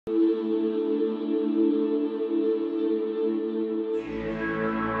Hey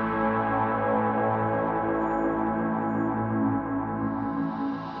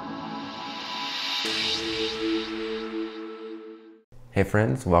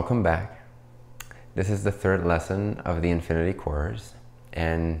friends, welcome back. This is the third lesson of the Infinity course,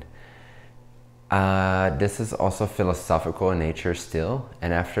 and this is also philosophical in nature still.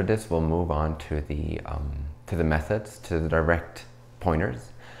 And after this, we'll move on to the methods, to the direct pointers.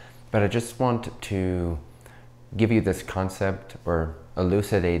 But I just want to give you this concept, or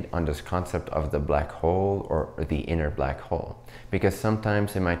elucidate on this concept of the black hole, or the inner black hole. Because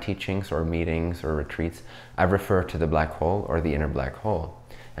sometimes in my teachings or meetings or retreats, I refer to the black hole or the inner black hole.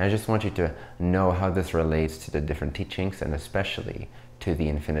 And I just want you to know how this relates to the different teachings, and especially to the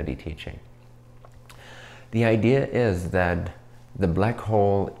infinity teaching. The idea is that the black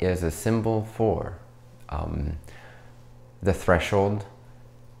hole is a symbol for the threshold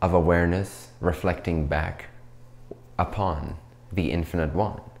of awareness reflecting back upon the infinite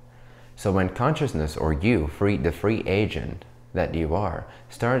one. So when consciousness, or you, the free agent that you are,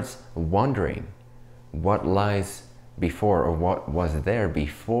 starts wondering what lies before, or what was there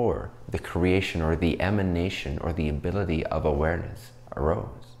before the creation or the emanation or the ability of awareness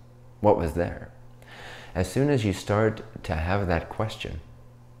arose. What was there? As soon as you start to have that question,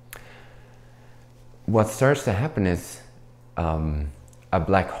 what starts to happen is a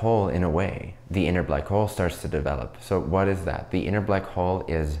black hole, in a way. The inner black hole starts to develop. So what is that? The inner black hole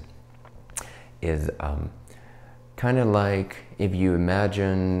is kind of like if you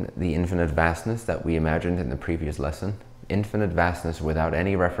imagine the infinite vastness that we imagined in the previous lesson. Infinite vastness without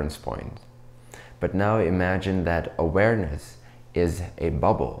any reference point. But now imagine that awareness is a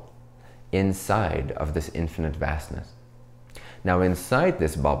bubble inside of this infinite vastness. Now inside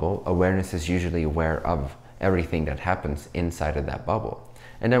this bubble, awareness is usually aware of everything that happens inside of that bubble.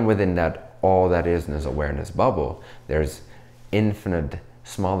 And then within that, all that is awareness bubble, there's infinite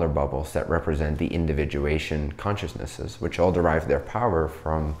smaller bubbles that represent the individuation consciousnesses, which all derive their power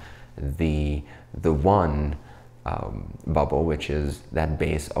from the one bubble, which is that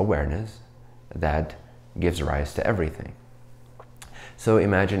base awareness that gives rise to everything. So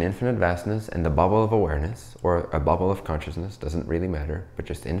imagine infinite vastness and the bubble of awareness, or a bubble of consciousness, doesn't really matter, but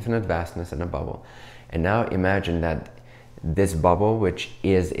just infinite vastness and a bubble. And now imagine that this bubble, which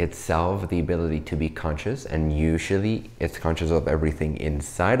is itself the ability to be conscious, and usually it's conscious of everything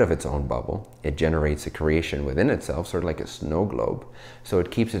inside of its own bubble. It generates a creation within itself, sort of like a snow globe. So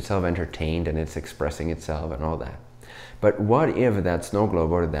it keeps itself entertained and it's expressing itself and all that. But what if that snow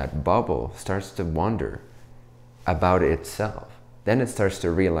globe or that bubble starts to wonder about itself? Then it starts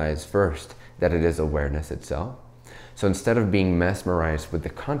to realize first that it is awareness itself. So instead of being mesmerized with the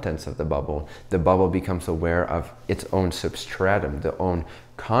contents of the bubble becomes aware of its own substratum, the own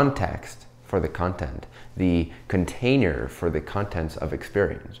context for the content, the container for the contents of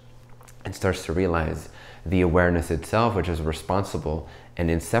experience. And starts to realize the awareness itself, which is responsible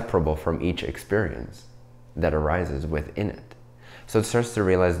and inseparable from each experience that arises within it. So it starts to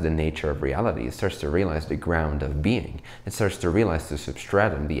realize the nature of reality. It starts to realize the ground of being. It starts to realize the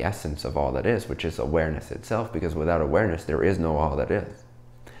substratum, the essence of all that is, which is awareness itself, because without awareness, there is no all that is.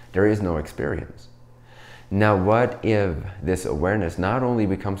 There is no experience. Now, what if this awareness not only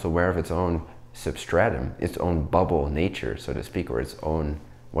becomes aware of its own substratum, its own bubble nature, so to speak, or its own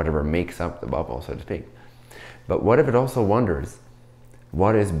whatever makes up the bubble, so to speak, but what if it also wonders,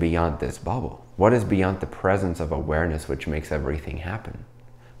 what is beyond this bubble? What is beyond the presence of awareness which makes everything happen?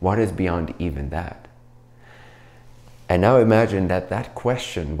 What is beyond even that? And now imagine that that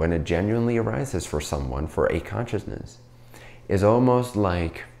question, when it genuinely arises for someone, for a consciousness, is almost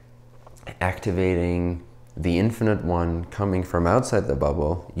like activating the infinite one coming from outside the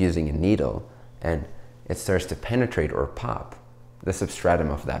bubble using a needle, and it starts to penetrate or pop the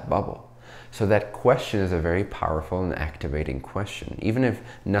substratum of that bubble. So that question is a very powerful and activating question, even if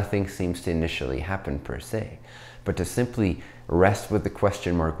nothing seems to initially happen per se. But to simply rest with the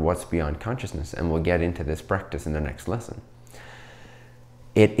question mark, what's beyond consciousness, and we'll get into this practice in the next lesson.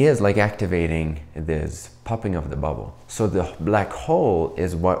 It is like activating this popping of the bubble. So the black hole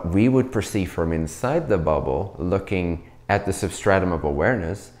is what we would perceive from inside the bubble, looking at the substratum of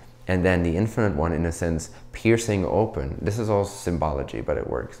awareness, and then the infinite one, in a sense, piercing open. This is all symbology, but it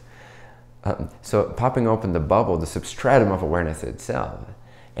works. So popping open the bubble, the substratum of awareness itself.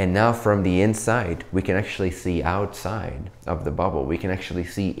 And now from the inside, we can actually see outside of the bubble. We can actually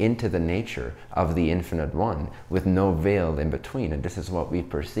see into the nature of the infinite one with no veil in between. And this is what we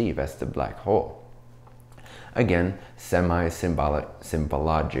perceive as the black hole. Again,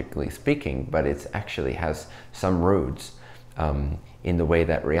 symbologically speaking, but it actually has some roots in the way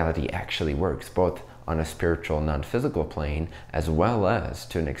that reality actually works, both on a spiritual, non-physical plane, as well as,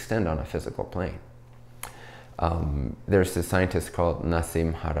 to an extent, on a physical plane. There's this scientist called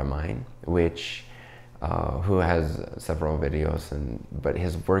Nassim Haramein, who has several videos, but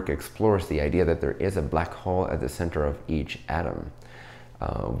his work explores the idea that there is a black hole at the center of each atom,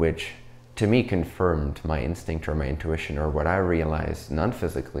 which to me confirmed my instinct or my intuition, or what I realized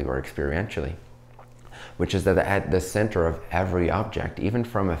non-physically or experientially, which is that at the center of every object, even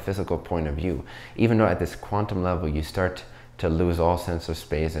from a physical point of view, even though at this quantum level you start to lose all sense of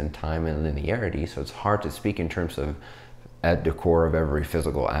space and time and linearity, so it's hard to speak in terms of at the core of every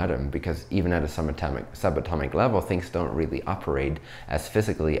physical atom, because even at a subatomic level, things don't really operate as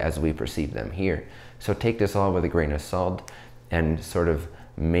physically as we perceive them here. So take this all with a grain of salt and sort of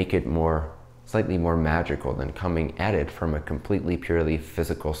make it slightly more magical than coming at it from a completely purely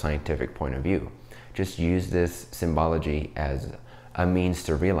physical scientific point of view. Just use this symbology as a means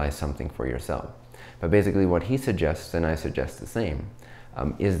to realize something for yourself. But basically what he suggests, and I suggest the same,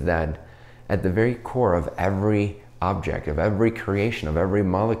 is that at the very core of every object, of every creation, of every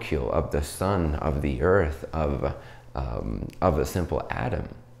molecule, of the sun, of the earth, of a simple atom,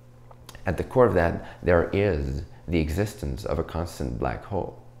 at the core of that there is the existence of a constant black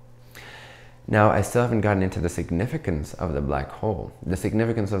hole. Now, I still haven't gotten into the significance of the black hole. The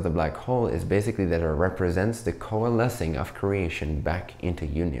significance of the black hole is basically that it represents the coalescing of creation back into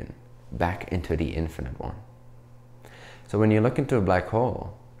union, back into the infinite one. So when you look into a black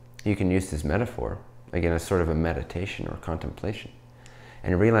hole, you can use this metaphor, again, as sort of a meditation or contemplation,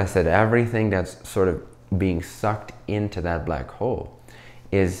 and realize that everything that's sort of being sucked into that black hole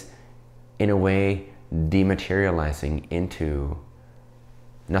is, in a way, dematerializing into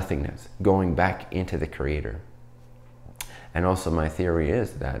nothingness, going back into the Creator. And also my theory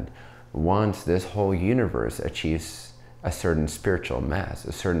is that once this whole universe achieves a certain spiritual mass,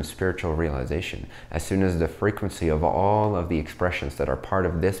 a certain spiritual realization, as soon as the frequency of all of the expressions that are part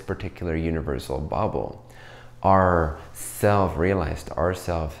of this particular universal bubble are self-realized, are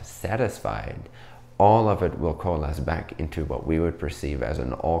self-satisfied, all of it will coalesce back into what we would perceive as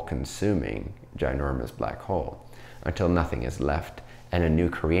an all-consuming, ginormous black hole, until nothing is left, and a new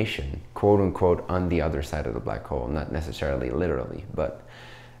creation, quote-unquote, on the other side of the black hole, not necessarily literally, but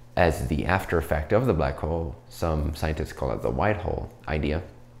as the after effect of the black hole, some scientists call it the white hole idea,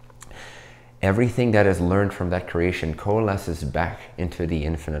 everything that is learned from that creation coalesces back into the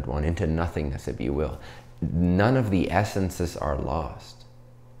infinite one, into nothingness, if you will. None of the essences are lost,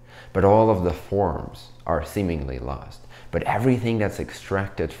 but all of the forms are seemingly lost. But everything that's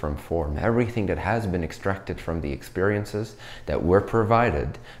extracted from form, everything that has been extracted from the experiences that were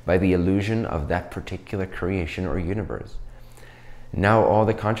provided by the illusion of that particular creation or universe. Now all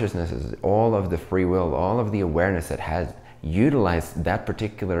the consciousnesses, all of the free will, all of the awareness that has utilized that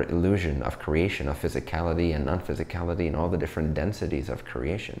particular illusion of creation, of physicality and non-physicality and all the different densities of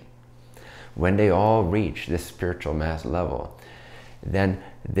creation, when they all reach this spiritual mass level, then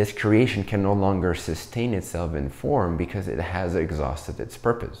this creation can no longer sustain itself in form because it has exhausted its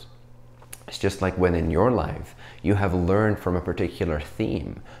purpose. It's just like when in your life you have learned from a particular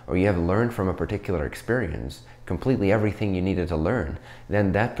theme, or you have learned from a particular experience completely everything you needed to learn,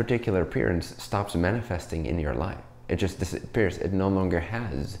 then that particular appearance stops manifesting in your life. It just disappears. It no longer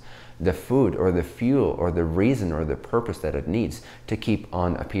has the food or the fuel or the reason or the purpose that it needs to keep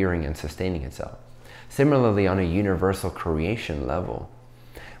on appearing and sustaining itself. Similarly, on a universal creation level,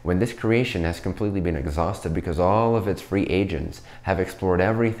 when this creation has completely been exhausted because all of its free agents have explored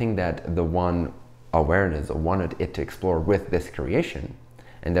everything that the one awareness wanted it to explore with this creation,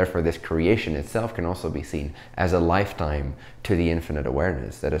 and therefore this creation itself can also be seen as a lifetime to the infinite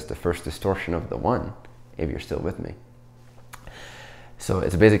awareness, that is the first distortion of the one, if you're still with me. So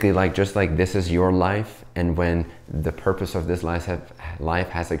it's basically like, just like this is your life, and when the purpose of this life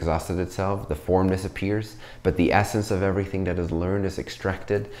has exhausted itself, the form disappears, but the essence of everything that is learned is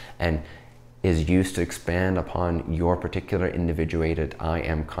extracted and is used to expand upon your particular individuated I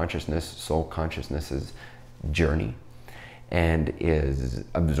am consciousness, soul consciousness's journey, and is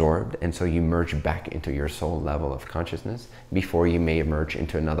absorbed, and so you merge back into your soul level of consciousness before you may emerge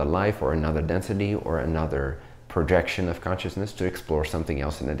into another life or another density or another projection of consciousness to explore something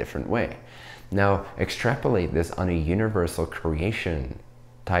else in a different way. Now extrapolate this on a universal creation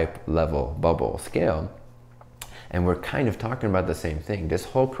type level bubble scale, and we're kind of talking about the same thing. This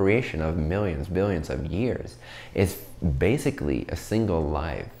whole creation of millions, billions of years is basically a single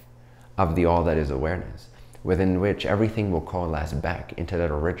life of the all that is awareness, within which everything will coalesce back into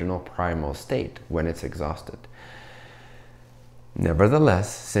that original primal state when it's exhausted.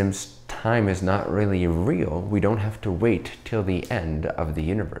 Nevertheless, since time is not really real, we don't have to wait till the end of the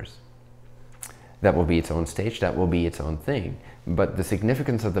universe. That will be its own stage, that will be its own thing. But the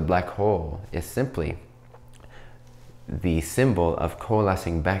significance of the black hole is simply the symbol of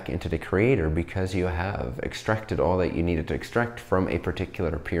coalescing back into the creator, because you have extracted all that you needed to extract from a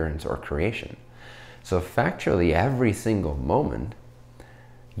particular appearance or creation. So factually, every single moment,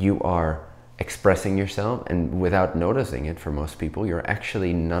 you are expressing yourself, and without noticing it, for most people, you're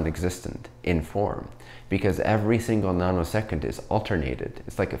actually non-existent in form, because every single nanosecond is alternated.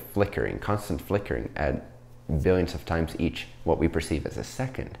 It's like a flickering, constant flickering at billions of times each, what we perceive as a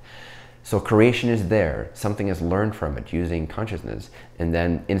second. So creation is there, something is learned from it using consciousness, and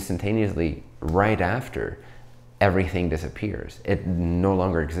then instantaneously, right after, everything disappears. It no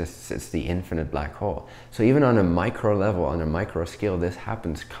longer exists. It's the infinite black hole. So even on a micro level, on a micro scale, this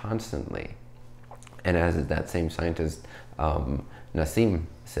happens constantly. And as that same scientist, Nassim,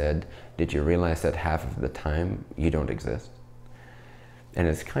 said, did you realize that half of the time you don't exist? And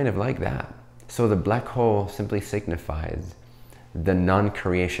it's kind of like that. So the black hole simply signifies the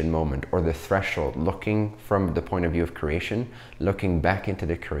non-creation moment, or the threshold, looking from the point of view of creation, looking back into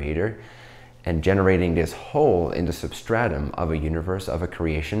the creator, and generating this hole in the substratum of a universe, of a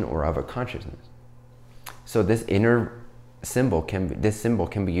creation, or of a consciousness. So this inner symbol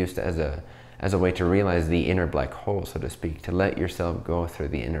can be used as a way to realize the inner black hole, so to speak, to let yourself go through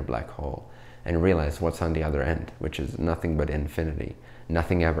the inner black hole and realize what's on the other end, which is nothing but infinity.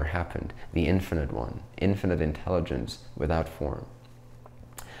 Nothing ever happened. The infinite one, infinite intelligence without form.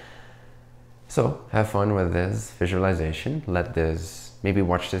 So have fun with this visualization. Maybe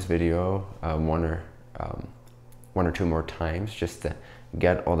watch this video one or two more times, just to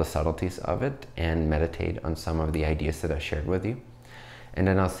get all the subtleties of it, and meditate on some of the ideas that I shared with you. And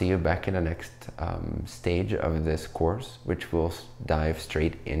then I'll see you back in the next stage of this course, which will dive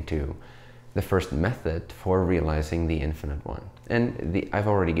straight into the first method for realizing the infinite one. And I've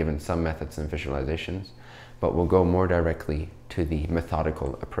already given some methods and visualizations, but we'll go more directly to the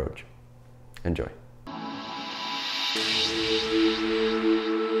methodical approach. Enjoy.